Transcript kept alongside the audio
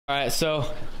Alright, so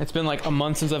it's been like a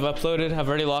month since I've uploaded. I've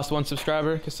already lost 1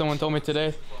 subscriber because someone told me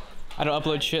today I don't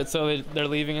upload shit, so they're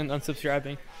leaving and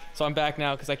unsubscribing. So I'm back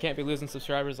now because I can't be losing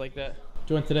subscribers like that.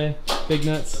 Joined today, big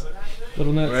nuts,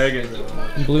 little nuts,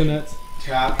 and blue nuts.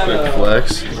 Quick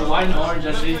flex.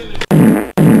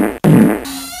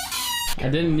 I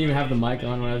didn't even have the mic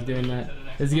on when I was doing that.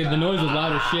 It's good. The noise was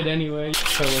loud as shit anyway.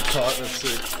 So it's hot, that's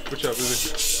sick. Watch out, baby.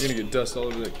 You're gonna get dust all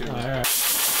over that camera. Alright.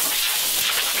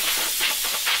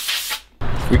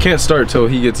 We can't start till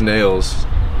he gets nails.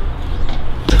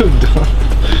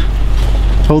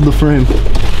 Hold the frame.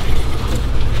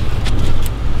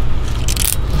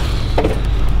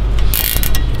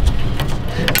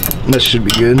 That should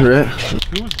be good, right?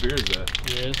 Whose beer is that?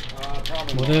 Yours.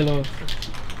 Modelo.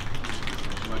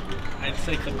 I'd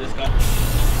say clip this guy.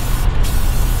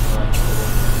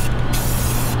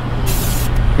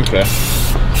 Okay.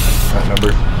 That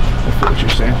number. I feel what you're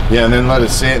saying. Yeah, and then let it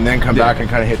sit and then come back and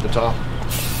kind of hit the top.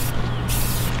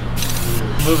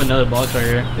 Move another box right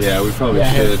here. Yeah, we probably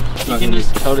should. You can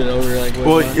just coat it over like.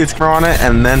 Well, it's on it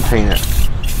and then paint it.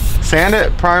 Sand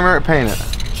it, primer it, paint it.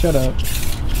 Shut up.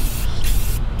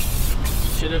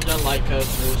 Should have done light coat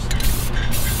first.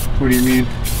 What do you mean?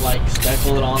 Like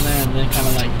speckle it on there and then kind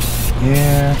of like.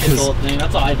 Yeah, hit the whole thing.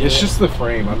 That's all I do. it's just the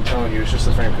frame. I'm telling you, it's just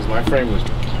the frame because my frame was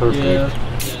perfect. Yeah.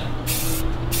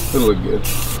 It'll look good.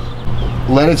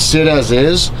 Let it sit as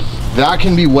is. That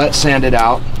can be wet sanded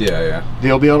out. Yeah.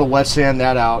 They'll be able to wet sand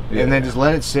that out, Yeah. and then just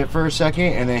let it sit for a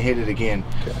second, and then hit it again.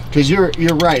 Because you're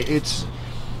right. It's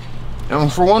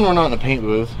for one, we're not in a paint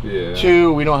booth. Yeah.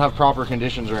 2, we don't have proper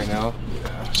conditions right now.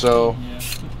 Yeah. So.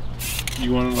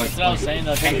 You want to like? That's what I was saying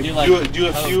though. Do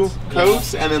a few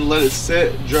coats and then let it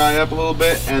sit, dry up a little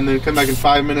bit, and then come back in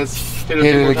 5 minutes. Hit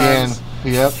it again. Times.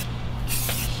 Yep.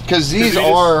 Because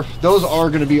those are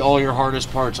going to be all your hardest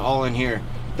parts, all in here.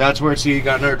 That's where, see, you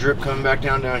got another drip coming back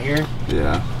down here.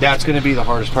 Yeah. That's going to be the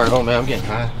hardest part. Oh man, I'm getting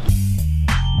high.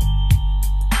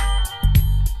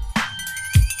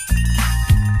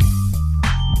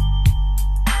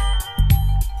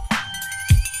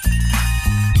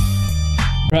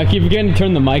 I keep forgetting to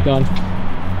turn the mic on.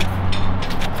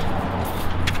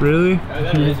 Really?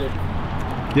 That razor.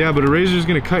 Yeah, but a razor's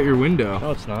gonna cut your window.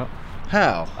 No, it's not.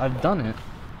 How? I've done it.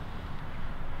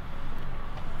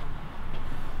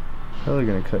 How are they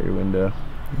going to cut your window?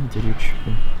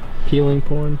 Peeling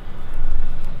porn.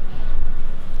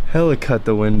 Hella cut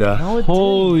the window. No, it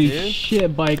Holy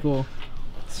shit, Michael.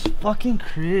 It's fucking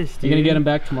Chris, dude. You gonna get him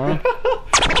back tomorrow?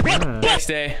 Yeah. Next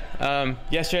day.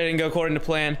 Yesterday didn't go according to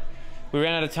plan. We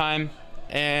ran out of time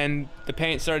and the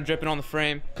paint started dripping on the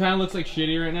frame. Kind of looks like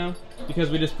shitty right now because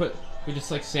we just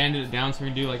like sanded it down so we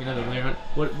can do like another layer on it.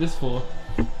 What this for?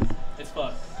 It's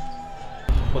fucked.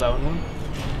 Pull that one.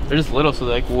 They're just little, so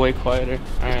they're like way quieter.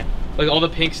 All right. Like all the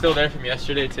pink's still there from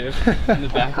yesterday too in the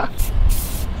back.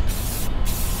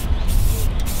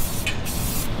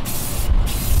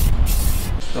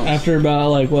 After about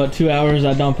like what 2 hours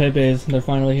at Don Pepe's, they're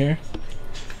finally here.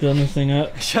 Building this thing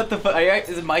up. Shut the fuck.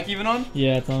 Is the mic even on?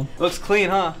 Yeah, it's on. Looks clean,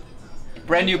 huh?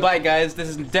 Brand new bike, guys. This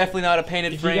is definitely not a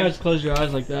painted frame. If you guys close your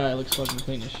eyes like that, it looks fucking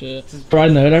clean as shit.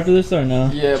 Riding the hood after this or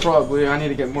no? Yeah, probably. I need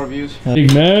to get more views.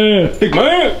 Big man! Big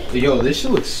man! Yo, this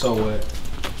shit looks so wet.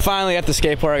 Finally at the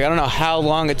skate park. I don't know how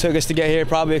long it took us to get here.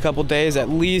 Probably a couple days at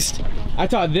least. I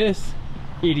taught this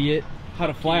idiot how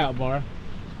to fly out bar.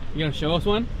 You gonna show us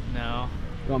one? No.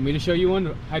 You want me to show you one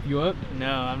to hype you up? No,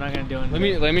 I'm not gonna do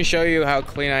it. Let me show you how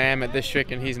clean I am at this trick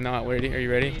and he's not. Are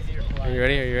you ready? Are you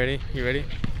ready? Are you ready? You ready?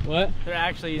 What? They're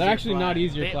actually not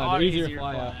easier to fly. They're easier to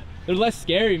fly out. They're less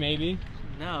scary maybe.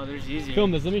 No, there's easier.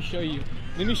 Film this. Let me show you.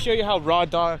 Let me show you how raw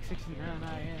dog 69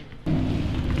 I am.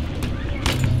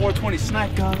 420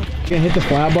 snipe gun. You gonna hit the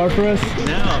flat bar for us?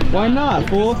 No. Why not,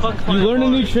 fool? You learn a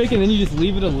new trick and then you just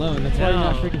leave it alone. That's why you're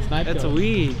not freaking snipe gun. That's a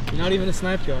weed. You're not even a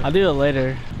snipe gun. I'll do it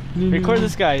later. Record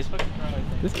this guy. He's fucking pro, I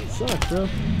think. This guy sucks, bro.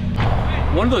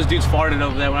 One of those dudes farted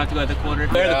over there when I have to go at the quarter.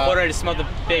 There, the quarter, I just smelled the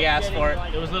big ass fart.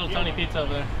 It was little Tony Pizza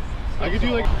over there. I could do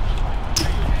like.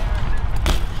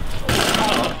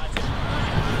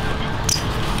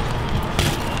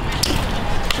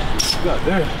 Got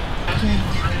there.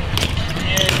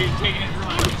 Yeah, dude, taking it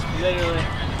wrong. Literally.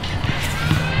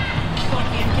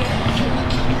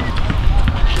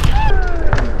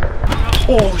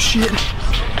 Oh shit.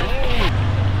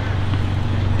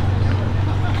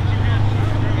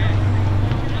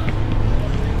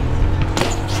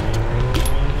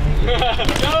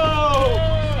 No!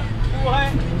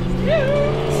 What?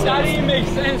 That didn't make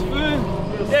sense,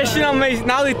 fool. That shit on make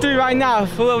 93 right now,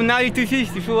 fool.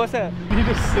 92.50, fool. What's that? You need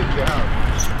to sit down.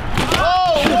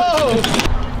 Oh, whoa!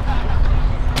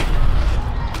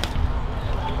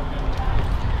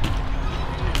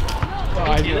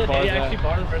 Did he actually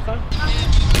bar the first time?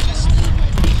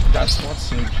 That's what's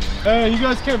so cute. Hey, you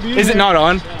guys can't be in Is it not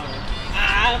on?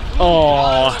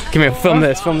 Oh, come here, film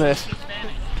this, film this.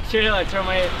 Should I turn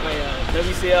my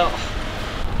WCL?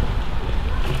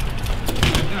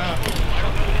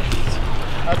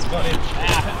 That's funny.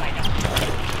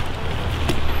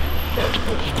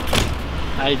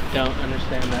 I don't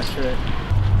understand that trick.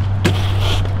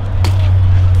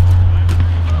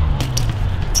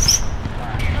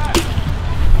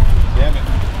 Damn it.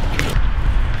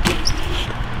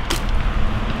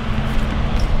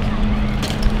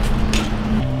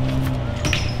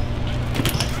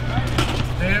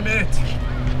 Damn it.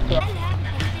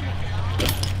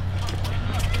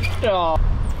 Oh.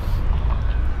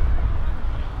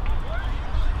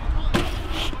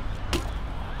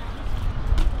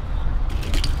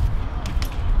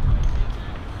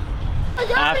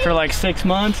 After like 6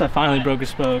 months, I finally broke a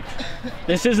spoke.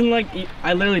 This isn't like,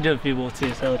 I literally did a few bolts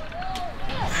too, so.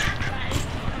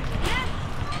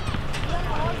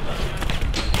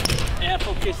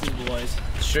 Apple kisses, boys.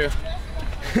 It's true.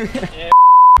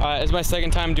 It's my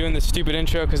second time doing this stupid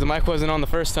intro because the mic wasn't on the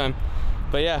first time.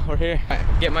 But yeah, we're here.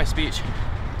 Get my speech.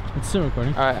 It's still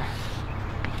recording. All right.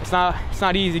 It's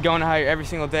not easy going out here every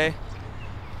single day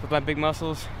with my big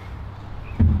muscles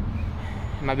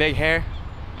and my big hair.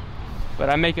 But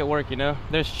I make it work, you know.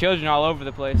 There's children all over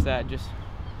the place that just,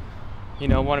 you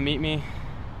know, want to meet me.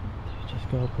 Just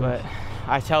go, please. But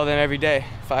I tell them every day,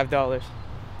 $5.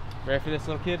 Ready for this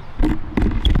little kid?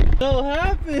 So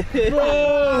happy!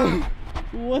 Bro!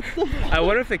 What the? I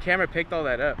wonder if the camera picked all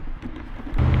that up.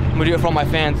 I'm gonna do it for all my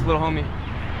fans, little homie.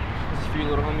 This is for you,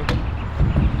 little homie.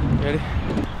 Ready?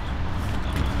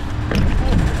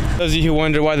 Those of you who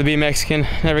wonder why the bmxican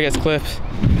never gets clipped,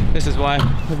 this is why.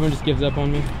 Everyone just gives up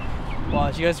on me.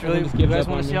 Watch, you guys really, you guys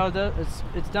want to see how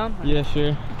it's done? Yeah,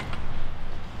 sure.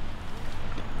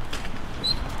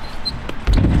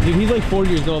 Dude, he's like 4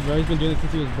 years old, bro. He's been doing this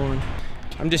since he was born.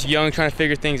 I'm just young, trying to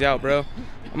figure things out, bro.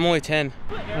 I'm only 10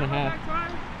 and a half.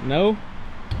 No?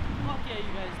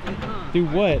 Do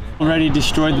what? Already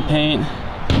destroyed the paint.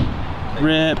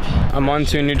 Rip. I'm on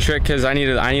to a new trick because I need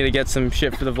to get some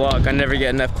shit for the vlog. I never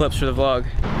get enough clips for the vlog.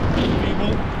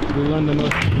 We learned the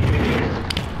most.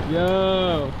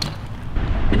 Yo.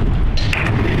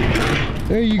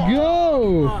 There you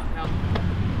go.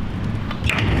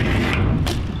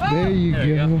 There you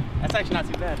go. That's actually not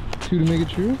too bad. 2 to make it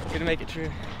true? 2 to make it true.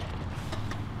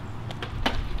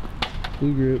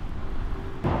 Blue grip.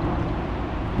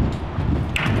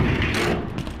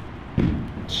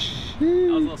 That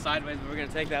was a little sideways, but we're gonna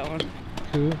take that one.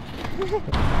 Cool.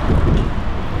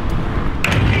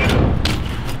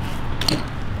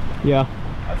 Yeah.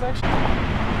 That's actually...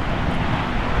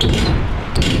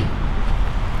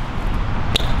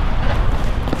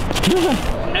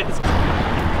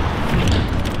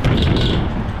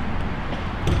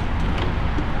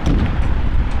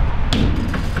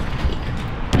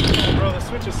 Bro, the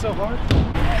switch is so hard.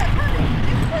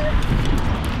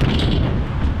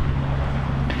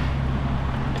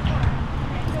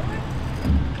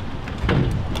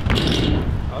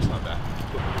 That's not bad.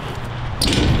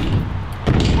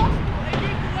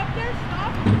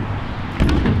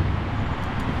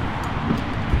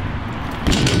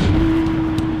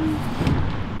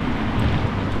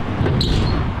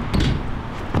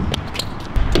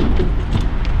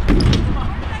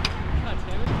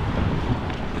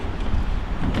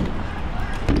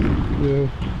 Yeah.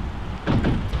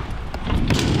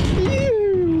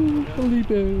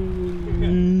 Felipe.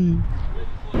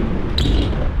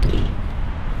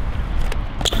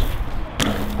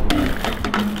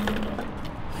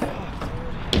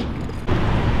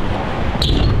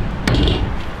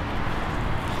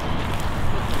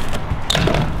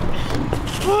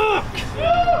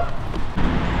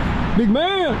 Big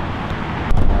man!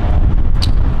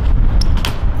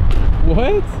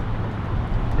 What?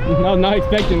 I was not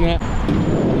expecting that.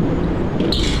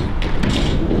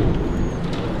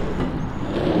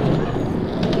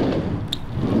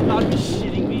 Gotta be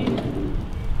shitting me.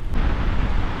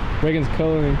 Reagan's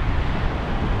coloring.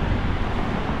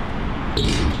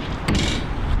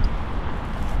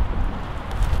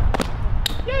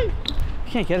 Yay!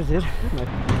 Can't get it, dude.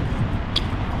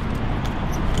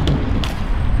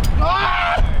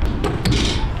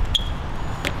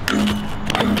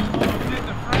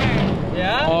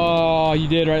 Yeah? Oh, you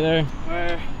did right there.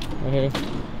 Where? Right here.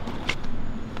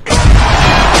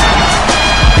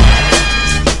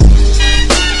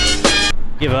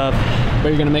 Give up. But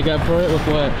you're gonna make up for it with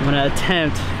what? I'm gonna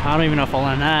attempt. I don't even know if I'll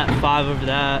land that. 5 over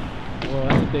that. Well,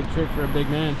 that's a big trick for a big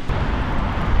man.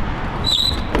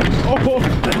 Oh!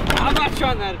 I'm not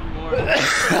trying that anymore.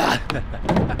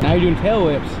 Now you're doing tail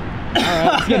whips. All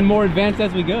right, it's getting more advanced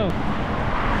as we go.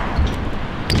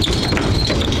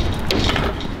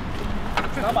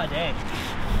 It's not my day.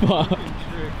 Fuck.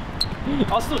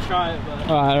 I'll still try it, but.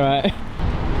 All right.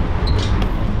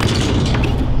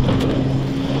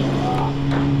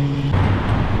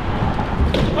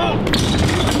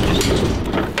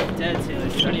 Dead,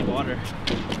 Taylor. I need water.